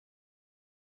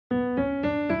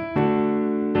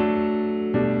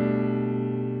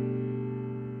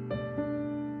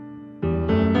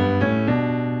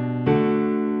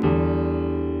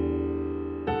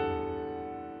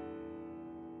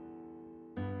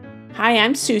Hi,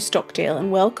 I'm Sue Stockdale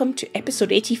and welcome to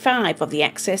episode 85 of the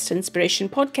Access to Inspiration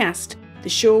podcast, the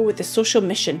show with a social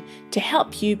mission to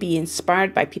help you be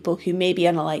inspired by people who may be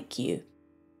unlike you.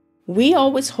 We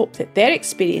always hope that their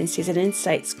experiences and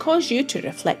insights cause you to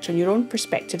reflect on your own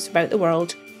perspectives about the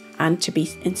world and to be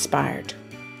inspired.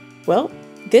 Well,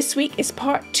 this week is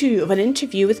part 2 of an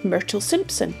interview with Myrtle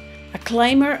Simpson, a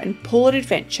climber and polar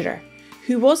adventurer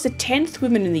who was the 10th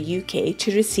woman in the UK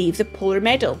to receive the Polar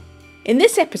Medal. In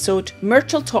this episode,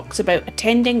 Myrtle talks about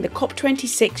attending the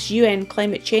COP26 UN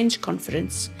Climate Change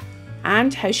Conference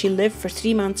and how she lived for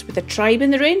 3 months with a tribe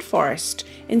in the rainforest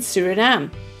in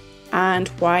Surinam and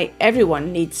why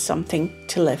everyone needs something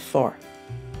to live for.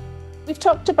 We've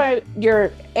talked about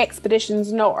your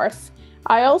expeditions north.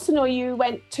 I also know you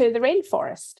went to the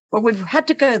rainforest. Well, we've had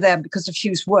to go there because of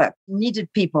Hugh's work. We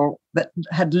needed people that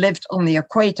had lived on the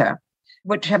equator,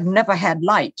 which have never had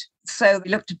light. So we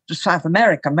looked at South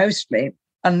America mostly.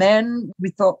 And then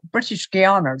we thought British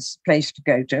Guiana is the place to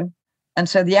go to. And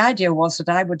so the idea was that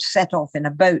I would set off in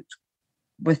a boat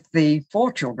with the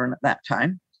 4 children at that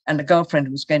time and a girlfriend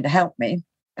who was going to help me,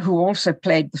 who also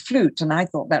played the flute. And I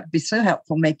thought that would be so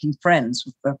helpful making friends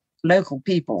with the local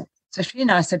people. So she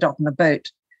and I set off in the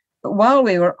boat. But while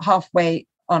we were halfway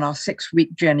on our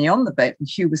 6-week journey on the boat, and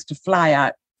Hugh was to fly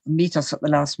out and meet us at the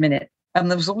last minute, and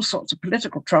there was all sorts of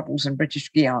political troubles in British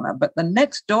Guiana. But the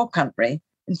next door country,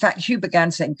 in fact, Hugh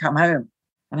began saying, come home.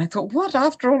 And I thought, what,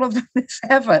 after all of this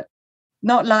effort?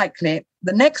 Not likely.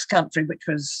 The next country, which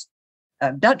was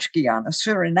Dutch Guiana,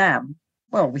 Surinam,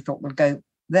 well, we thought we'll go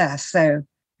there. So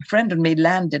a friend and me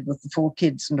landed with the 4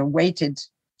 kids and awaited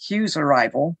Hugh's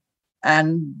arrival.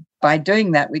 And by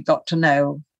doing that, we got to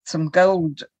know some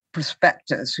gold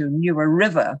prospectors who knew a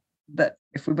river that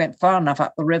if we went far enough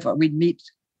up the river, we'd meet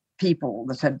people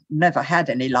that had never had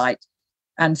any light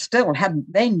and still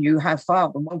hadn't. They knew how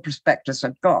far the gold prospectors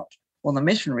had got or the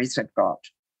missionaries had got.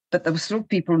 But there were still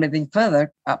people living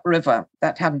further upriver.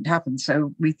 That hadn't happened.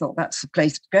 So we thought that's the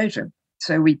place to go to.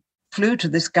 So we flew to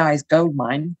this guy's gold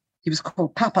mine. He was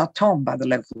called Papa Tom by the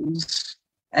locals.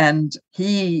 And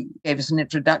he gave us an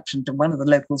introduction to one of the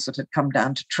locals that had come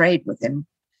down to trade with him,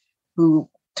 who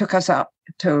took us up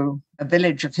to a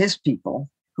village of his people,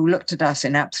 who looked at us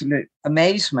in absolute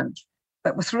amazement,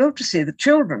 but were thrilled to see the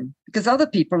children, because other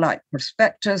people like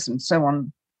prospectors and so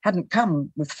on hadn't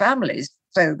come with families.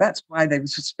 So that's why they were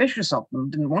suspicious of them,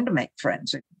 didn't want to make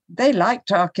friends. They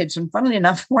liked our kids. And funnily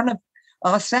enough, one of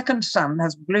our second son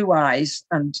has blue eyes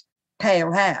and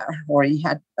pale hair, or he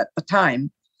had at the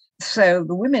time. So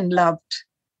the women loved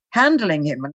handling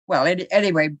him. Well,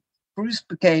 anyway, Bruce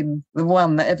became the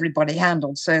one that everybody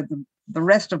handled. So the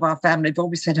rest of our family have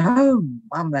always said, oh,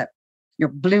 Mum, that your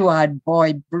blue-eyed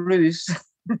boy, Bruce.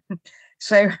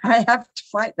 So I have to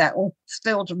fight that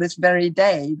still to this very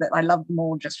day, that I love them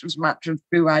all just as much as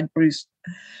blue-eyed Bruce.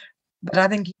 But I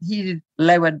think he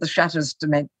lowered the shutters to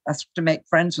make us to make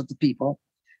friends with the people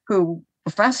who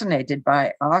were fascinated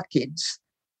by our kids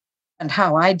and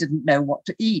how I didn't know what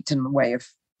to eat in the way of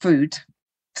food.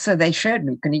 So they showed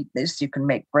me, you can eat this, you can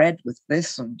make bread with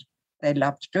this, and they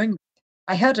loved doing it.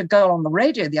 I heard a girl on the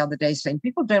radio the other day saying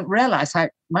people don't realize how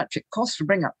much it costs to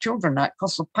bring up children. Now, it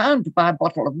costs £1 to buy a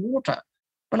bottle of water.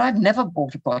 Well, I've never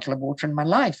bought a bottle of water in my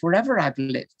life, wherever I've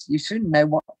lived. You soon know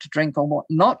what to drink or what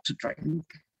not to drink.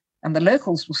 And the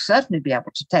locals will certainly be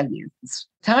able to tell you. The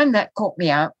time that caught me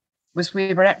out was we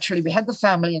had the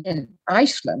family in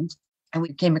Iceland, and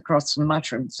we came across some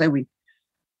mushrooms. So we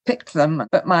picked them.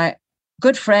 But my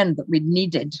good friend that we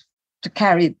needed to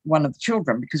carry one of the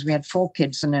children, because we had 4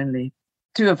 kids and only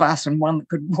 2 of us and one that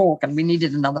could walk, and we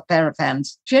needed another pair of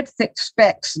hands. She had thick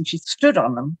specs and she stood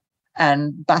on them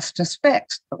and bust her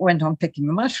specs, but went on picking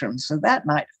the mushrooms. So that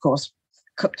night, of course,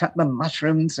 cooked up the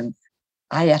mushrooms and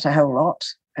I ate a whole lot.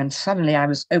 And suddenly I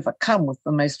was overcome with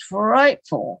the most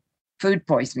frightful food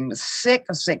poisoning, was sick.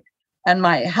 And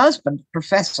my husband,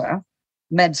 professor,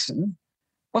 medicine,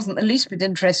 wasn't the least bit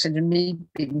interested in me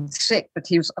being sick, but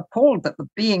he was appalled that the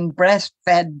being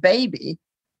breastfed baby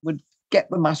would get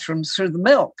the mushrooms through the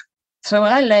milk. So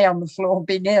I lay on the floor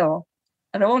being ill,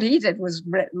 and all he did was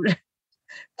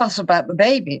fuss about the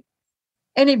baby.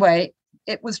 Anyway,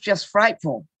 it was just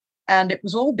frightful. And it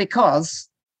was all because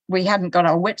we hadn't got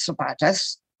our wits about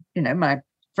us. You know, my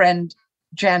friend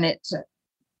Janet,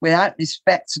 without any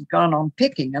specs, had gone on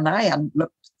picking, and I hadn't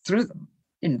looked through them.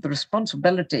 You know, the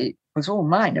responsibility was all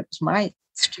mine. It was my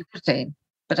stupidity,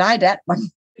 but I'd ate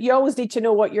them. You always need to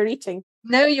know what you're eating.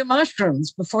 Know your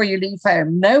mushrooms before you leave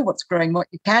home. Know what's growing, what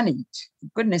you can eat. For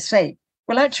goodness sake.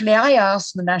 Well, actually, I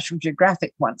asked the National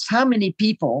Geographic once, how many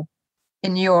people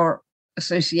in your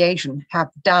association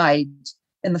have died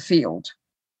in the field?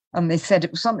 And they said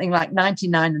it was something like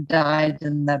 99 had died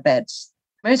in their beds.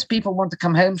 Most people want to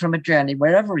come home from a journey,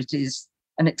 wherever it is,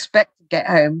 and expect to get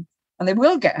home, and they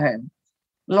will get home,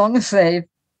 long as they've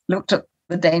looked at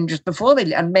the dangers before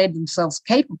and made themselves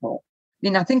capable.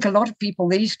 I think a lot of people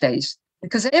these days,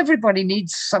 because everybody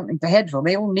needs something to head for,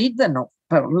 they all need the North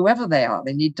Pole, whoever they are,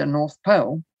 they need the North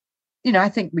Pole. I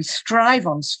think we strive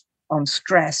on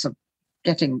stress of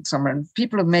getting somewhere, and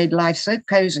people have made life so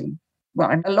cozy. Well,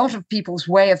 and a lot of people's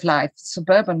way of life,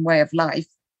 suburban way of life,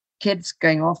 kids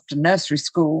going off to nursery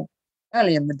school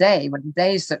early in the day, when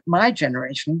days that my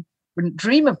generation wouldn't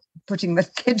dream of putting the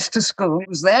kids to school. It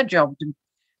was their job to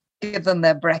give them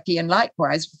their brekkie, and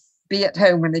likewise be at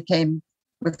home when they came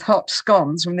with hot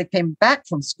scones when they came back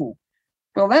from school.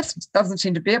 Well, that doesn't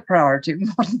seem to be a priority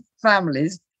in modern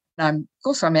families. Of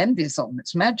course, I'm envious of them.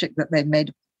 It's magic that they've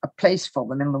made a place for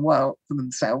them in the world for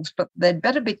themselves, but they'd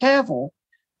better be careful,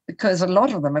 because a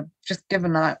lot of them have just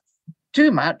given out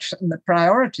too much in the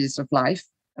priorities of life,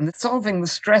 and solving the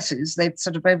stresses, they've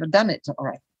sort of overdone it. All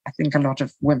right, I think a lot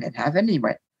of women have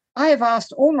anyway. I have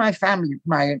asked all my family,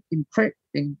 my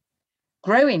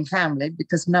growing family,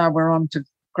 because now we're on to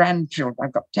grandchildren.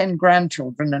 I've got 10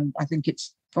 grandchildren, and I think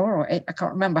it's 4 or 8, I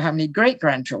can't remember how many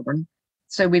great-grandchildren.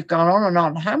 So we've gone on and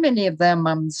on. How many of their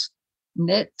mums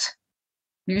knit,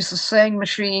 use the sewing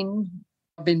machine?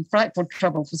 I've been in frightful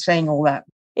trouble for saying all that.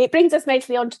 It brings us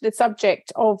nicely onto the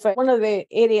subject of one of the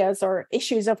areas or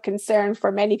issues of concern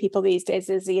for many people these days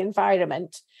is the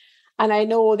environment. And I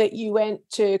know that you went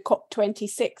to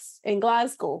COP26 in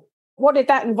Glasgow. What did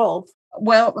that involve?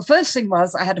 Well, the first thing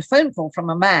was I had a phone call from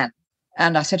a man,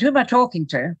 and I said, who am I talking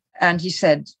to? And he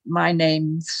said, my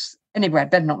name's, anyway,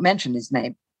 I'd better not mention his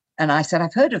name. And I said,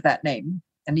 I've heard of that name.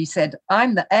 And he said,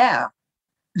 I'm the heir.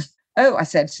 Oh, I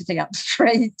said, sitting up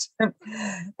straight.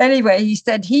 Anyway, he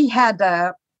said he had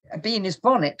a bee in his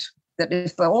bonnet, that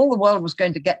if all the world was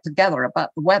going to get together about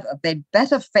the weather, they'd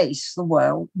better face the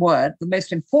word. The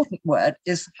most important word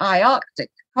is high Arctic,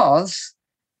 because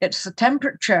it's the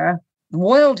temperature, the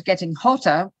world getting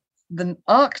hotter, the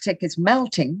Arctic is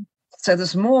melting, so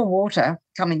there's more water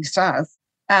coming south,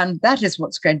 and that is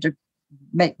what's going to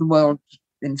make the world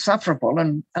insufferable,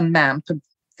 and man could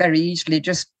very easily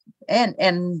just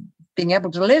end being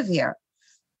able to live here.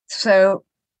 So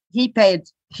he paid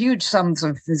huge sums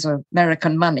of his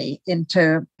American money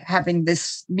into having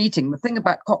this meeting. The thing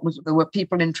about COP was there were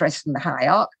people interested in the high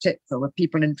Arctic, there were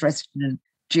people interested in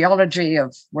geology,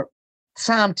 of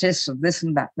scientists of this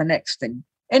and that, the next thing.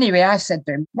 Anyway, I said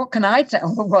to him, what can I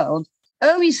tell the world?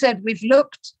 Oh, he said, we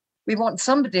want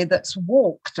somebody that's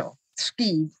walked or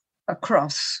skied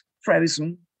across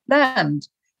frozen land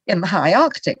in the high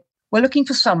Arctic. We're looking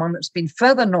for someone that's been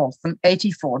further north than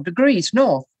 84 degrees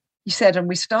north. He said, and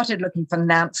we started looking for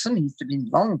Nansen. He's been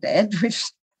long dead.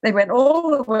 They went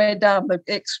all the way down, the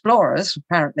explorers,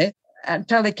 apparently,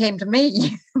 until they came to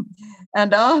me.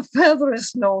 And our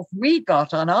furthest north we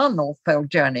got on our North Pole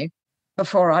journey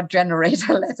before our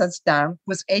generator let us down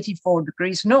was 84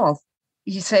 degrees north.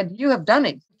 He said, you have done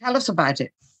it. Tell us about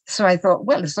it. So I thought,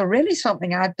 well, is there really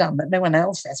something I've done that no one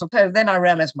else has? So then I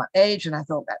realized my age, and I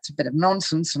thought that's a bit of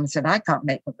nonsense. And I said, I can't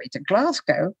make my way to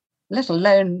Glasgow, let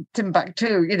alone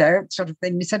Timbuktu, sort of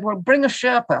thing. He said, well, bring a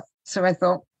Sherpa. So I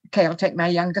thought, okay, I'll take my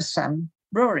youngest son,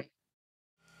 Rory.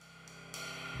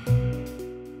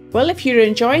 Well, if you're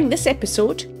enjoying this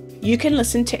episode, you can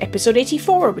listen to episode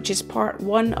 84, which is part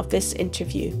 1 of this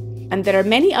interview. And there are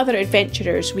many other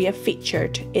adventurers we have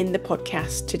featured in the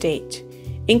podcast to date,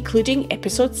 including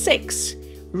episode 6,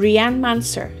 Rianne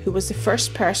Manser, who was the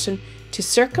first person to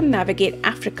circumnavigate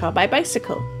Africa by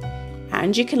bicycle.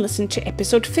 And you can listen to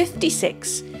episode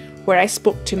 56, where I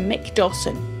spoke to Mick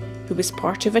Dawson, who was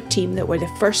part of a team that were the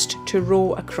first to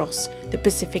row across the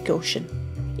Pacific Ocean.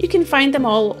 You can find them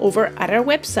all over at our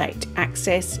website,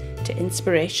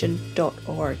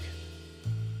 accesstoinspiration.org.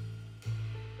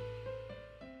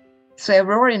 So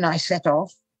Rory and I set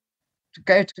off to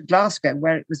go to Glasgow,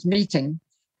 where it was meeting,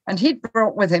 and he'd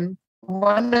brought with him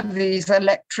one of these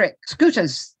electric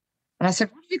scooters. And I said,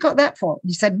 what have you got that for? And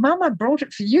he said, Mum, I brought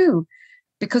it for you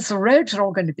because the roads are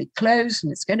all going to be closed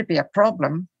and it's going to be a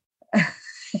problem.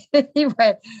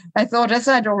 Anyway, I thought, as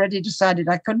I'd already decided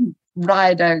I couldn't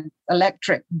ride an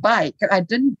electric bike, I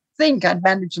didn't think I'd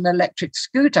manage an electric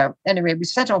scooter. Anyway, we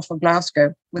set off for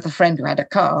Glasgow with a friend who had a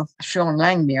car, Sean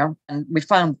Langmuir, and we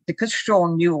found, because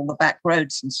Sean knew all the back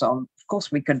roads and so on, of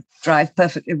course we could drive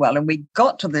perfectly well. And we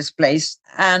got to this place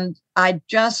and I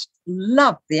just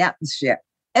loved the atmosphere.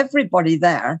 Everybody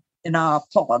there in our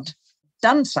pod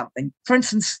done something. For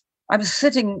instance, I was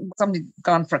sitting, somebody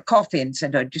gone for a coffee and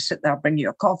said, oh, just sit there, I'll bring you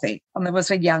a coffee. And there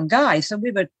was a young guy. So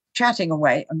we were chatting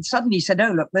away. And suddenly he said,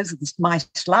 oh, look, those are my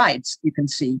slides you can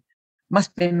see.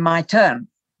 Must be my turn.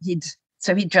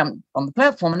 So he jumped on the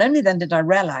platform. And only then did I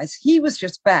realize he was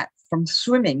just back from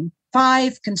swimming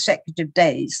 5 consecutive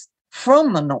days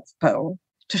from the North Pole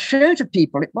to show to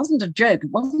people it wasn't a joke.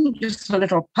 It wasn't just a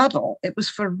little puddle. It was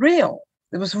for real.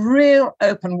 There was real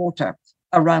open water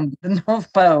around the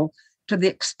North Pole to the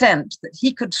extent that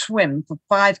he could swim for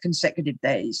 5 consecutive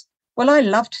days. Well, I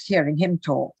loved hearing him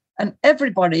talk. And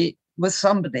everybody was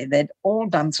somebody. They'd all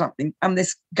done something. And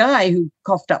this guy who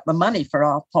coughed up the money for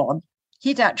our pod,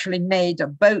 he'd actually made a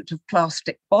boat of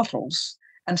plastic bottles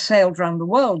and sailed around the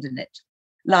world in it,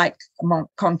 like Mont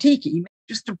Kontiki,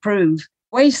 just to prove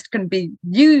waste can be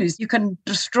used. You can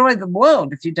destroy the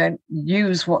world if you don't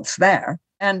use what's there.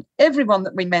 And everyone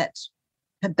that we met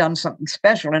had done something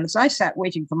special. And as I sat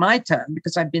waiting for my turn,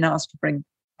 because I'd been asked to bring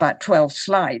about 12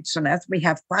 slides, and as we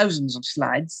have thousands of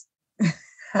slides,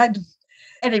 I'd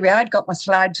got my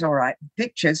slides all right,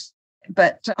 pictures.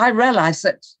 But I realized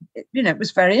that, it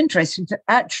was very interesting to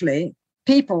actually,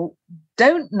 people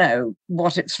don't know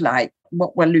what it's like,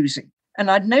 what we're losing. And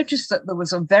I'd noticed that there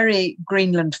was a very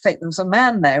Greenland face. There was a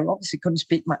man there who obviously couldn't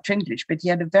speak much English, but he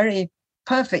had a very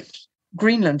perfect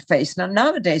Greenland face. Now,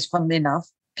 nowadays, funnily enough,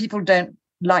 people don't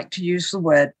like to use the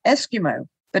word Eskimo.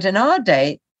 But in our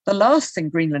day, the last thing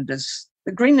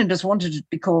the Greenlanders wanted to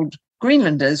be called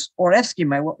Greenlanders or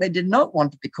Eskimo. What they did not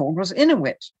want to be called was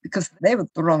Inuit, because they were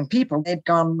the wrong people. They'd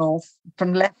gone north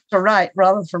from left to right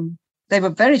they were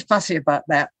very fussy about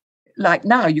that. Like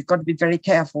now, you've got to be very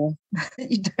careful.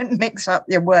 You don't mix up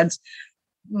your words.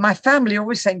 My family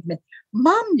always saying to me,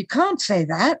 Mum, you can't say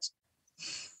that.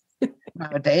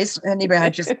 Nowadays, anyway, I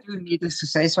just do needless to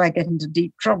say, so I get into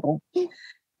deep trouble.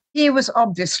 He was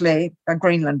obviously a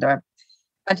Greenlander,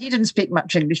 and he didn't speak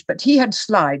much English, but he had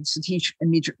slides that he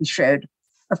immediately showed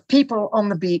of people on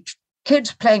the beach,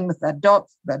 kids playing with their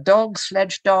dogs,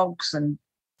 sledge dogs, and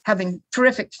having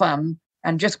terrific fun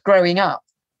and just growing up,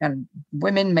 and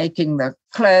women making the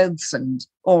clothes and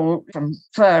all from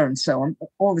fur and so on,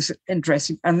 all this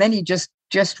interesting. And then he just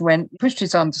went, pushed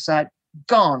his arms aside,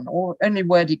 gone, or only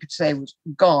word he could say was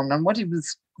gone. And what he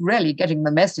was really getting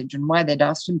the message and why they'd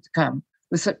asked him to come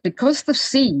was that because the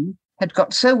sea had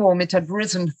got so warm, it had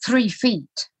risen 3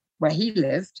 feet where he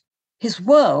lived, his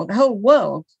whole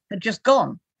world had just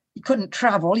gone. He couldn't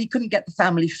travel. He couldn't get the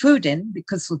family food in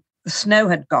because the snow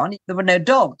had gone. There were no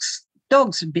dogs.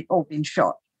 Dogs had all been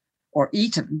shot or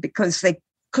eaten because they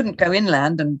couldn't go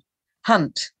inland and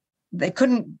hunt. They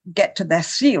couldn't get to their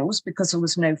seals because there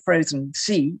was no frozen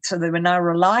sea. So they were now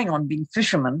relying on being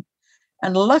fishermen.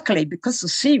 And luckily, because the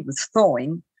sea was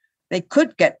thawing, they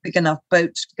could get big enough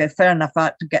boats to go far enough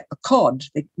out to get the cod.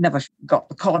 They never got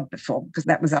the cod before because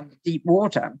that was under deep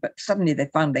water. But suddenly they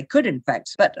found they could, in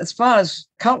fact. But as far as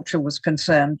culture was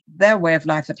concerned, their way of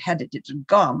life had it had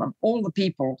gone. And all the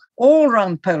people all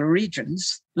around polar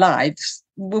regions' lives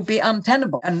will be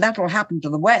untenable. And that will happen to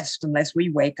the West unless we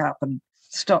wake up and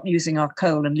stop using our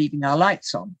coal and leaving our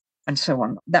lights on and so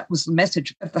on. That was the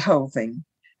message of the whole thing.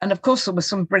 And of course, there were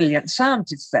some brilliant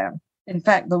scientists there. In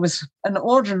fact, there was an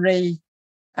ordinary,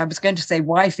 I was going to say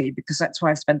wifey, because that's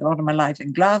why I've spent a lot of my life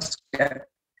in Glasgow,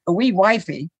 a wee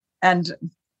wifey. And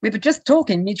we were just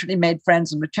talking, mutually made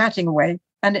friends, and were chatting away.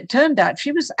 And it turned out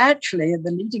she was actually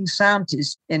the leading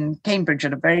scientist in Cambridge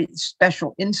at a very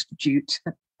special institute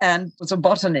and was a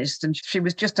botanist. And she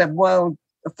was just a world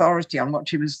authority on what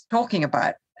she was talking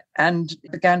about, and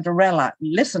began to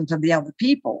listen to the other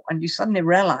people. And you suddenly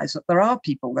realize that there are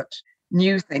people that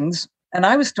knew things. And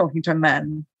I was talking to a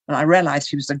man, and I realized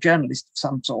he was a journalist of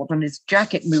some sort, and his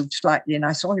jacket moved slightly, and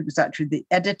I saw he was actually the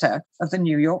editor of the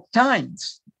New York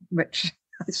Times, which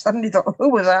I suddenly thought, who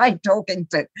was I talking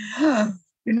to?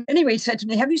 Anyway, he said to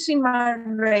me, have you seen my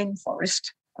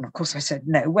rainforest? And of course I said,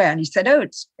 no, where? And he said, oh,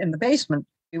 it's in the basement.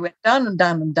 We went down and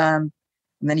down and down,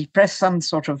 and then he pressed some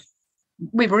sort of,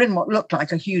 we were in what looked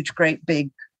like a huge, great big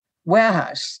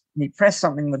warehouse, and he pressed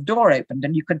something, the door opened,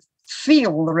 and you could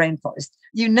feel the rainforest.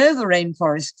 You know the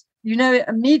rainforest. You know it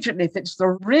immediately if it's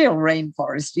the real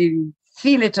rainforest. You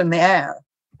feel it in the air.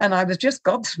 And I was just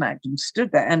gobsmacked and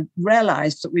stood there and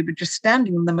realized that we were just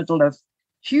standing in the middle of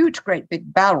huge, great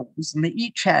big barrels, and they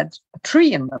each had a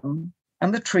tree in them,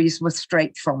 and the trees were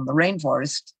straight from the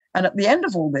rainforest. And at the end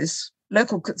of all this,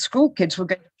 local school kids were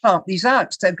going to plant these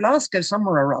out. So Glasgow,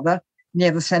 somewhere or other,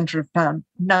 near the centre of town,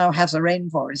 now has a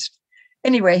rainforest.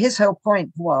 Anyway, his whole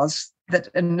point was that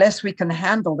unless we can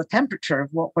handle the temperature of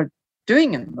what we're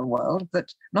doing in the world,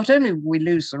 that not only will we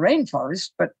lose the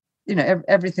rainforest, but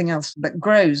everything else that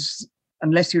grows,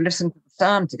 unless you listen to the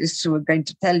scientists who are going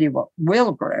to tell you what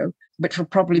will grow, which will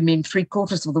probably mean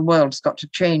 3/4 of the world's got to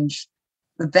change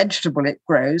the vegetable it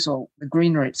grows or the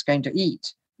greenery it's going to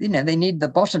eat. They need the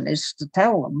botanists to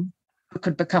tell them who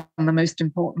could become the most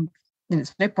important.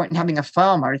 It's no point in having a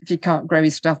farmer if he can't grow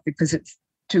his stuff because it's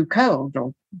too cold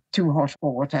or too hot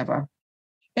or whatever.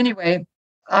 Anyway,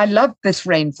 I loved this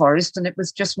rainforest, and it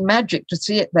was just magic to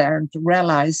see it there and to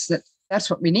realize that that's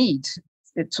what we need.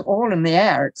 It's all in the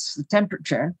air. It's the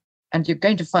temperature, and you're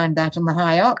going to find that in the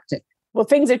high Arctic. Well,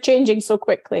 things are changing so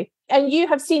quickly. And you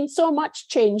have seen so much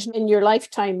change in your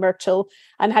lifetime, Myrtle,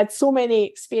 and had so many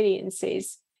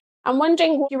experiences. I'm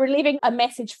wondering, if you were leaving a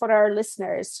message for our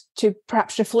listeners to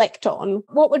perhaps reflect on,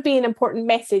 what would be an important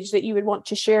message that you would want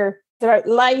to share about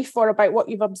life or about what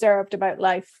you've observed about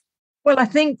life? Well, I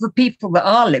think the people that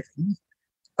are living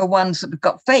are ones that have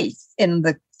got faith in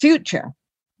the future.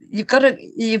 You've got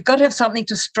to have something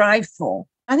to strive for.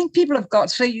 I think people have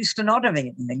got so used to not having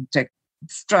anything to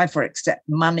strive for except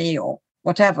money or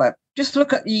whatever. Just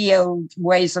look at the old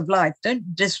ways of life.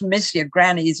 Don't dismiss your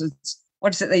grannies as,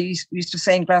 what is it they used to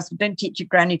say in Glasgow? Don't teach your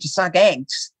granny to suck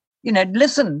eggs.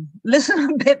 Listen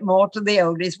a bit more to the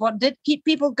oldies. What did keep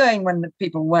people going when the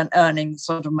people weren't earning the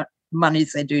sort of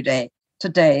monies they do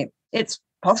today? It's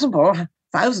possible.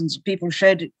 Thousands of people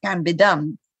showed it can be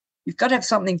done. You've got to have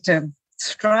something to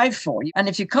strive for. And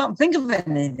if you can't think of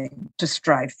anything to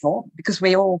strive for, because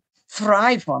we all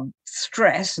thrive on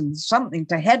stress and something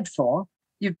to head for,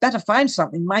 you'd better find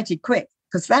something mighty quick,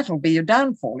 because that'll be your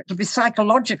downfall. It'll be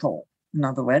psychological, in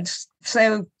other words.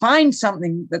 So find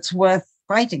something that's worth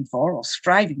fighting for or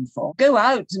striving for. Go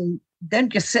out and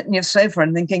don't just sit on your sofa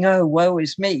and thinking, oh, woe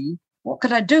is me. What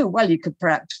could I do? Well, you could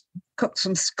perhaps cook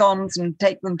some scones and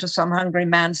take them to some hungry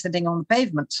man sitting on the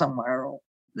pavement somewhere. Or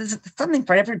there's something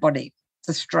for everybody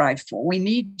to strive for. We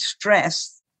need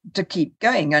stress to keep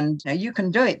going, and you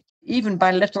can do it. Even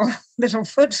by little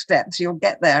footsteps, you'll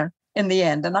get there in the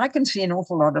end. And I can see an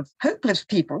awful lot of hopeless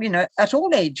people, at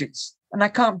all ages. And I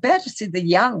can't bear to see the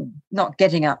young not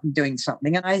getting up and doing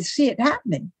something. And I see it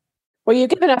happening. Well, you've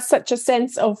given us such a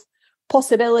sense of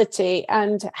possibility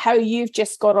and how you've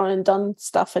just got on and done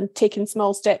stuff and taken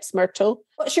small steps, Myrtle.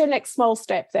 What's your next small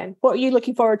step then? What are you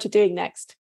looking forward to doing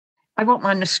next? I want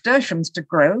my nasturtiums to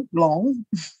grow long.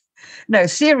 No,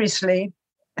 seriously.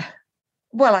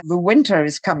 Well, the winter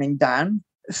is coming down.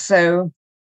 So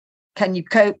can you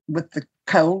cope with the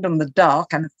cold and the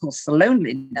dark and, of course, the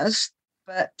loneliness?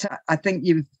 But I think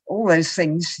all those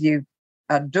things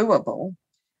are doable.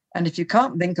 And if you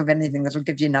can't think of anything that'll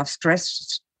give you enough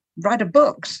stress, write a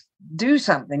book, do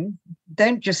something.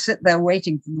 Don't just sit there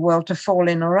waiting for the world to fall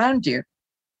in around you.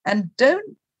 And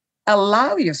don't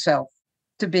allow yourself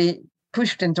to be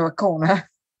pushed into a corner.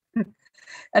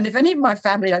 And if any of my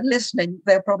family are listening,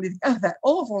 they'll probably think, oh, that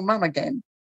awful mum again.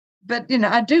 But,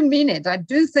 I do mean it. I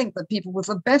do think that people with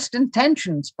the best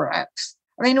intentions, perhaps.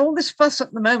 I mean, all this fuss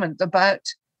at the moment about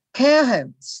care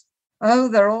homes. Oh,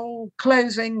 they're all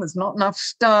closing. There's not enough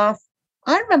staff.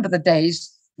 I remember the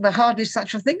days there hardly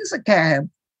such a thing as a care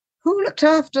home. Who looked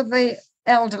after the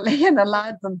elderly and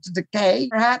allowed them to decay?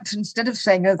 Perhaps instead of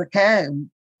saying, oh, the care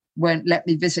home won't let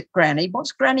me visit Granny.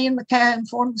 What's Granny in the care home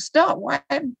for to start? Why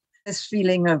this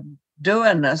feeling of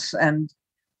dourness and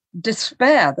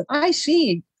despair that I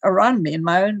see around me in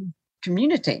my own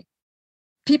community?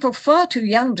 People far too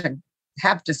young to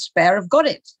have despair have got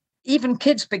it. Even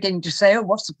kids beginning to say, oh,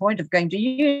 what's the point of going to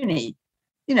uni?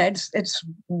 It's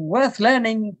worth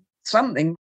learning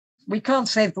something. We can't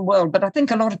save the world, but I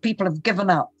think a lot of people have given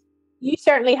up. You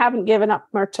certainly haven't given up,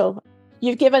 Myrtle.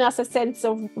 You've given us a sense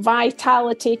of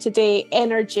vitality today,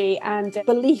 energy and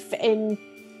belief in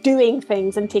doing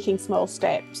things and taking small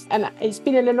steps. And it's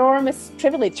been an enormous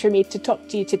privilege for me to talk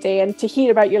to you today and to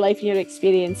hear about your life and your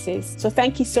experiences. So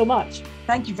thank you so much.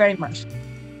 Thank you very much.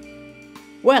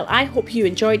 Well, I hope you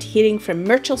enjoyed hearing from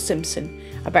Myrtle Simpson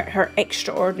about her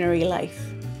extraordinary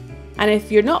life. And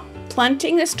if you're not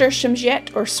planting nasturtiums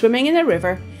yet or swimming in a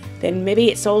river, then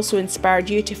maybe it's also inspired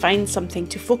you to find something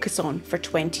to focus on for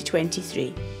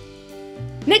 2023.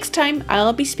 Next time,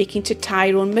 I'll be speaking to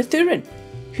Tyrone Mathurin,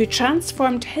 who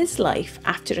transformed his life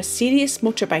after a serious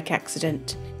motorbike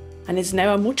accident and is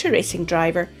now a motor racing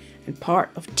driver and part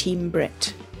of Team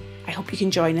Brit. I hope you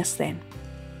can join us then.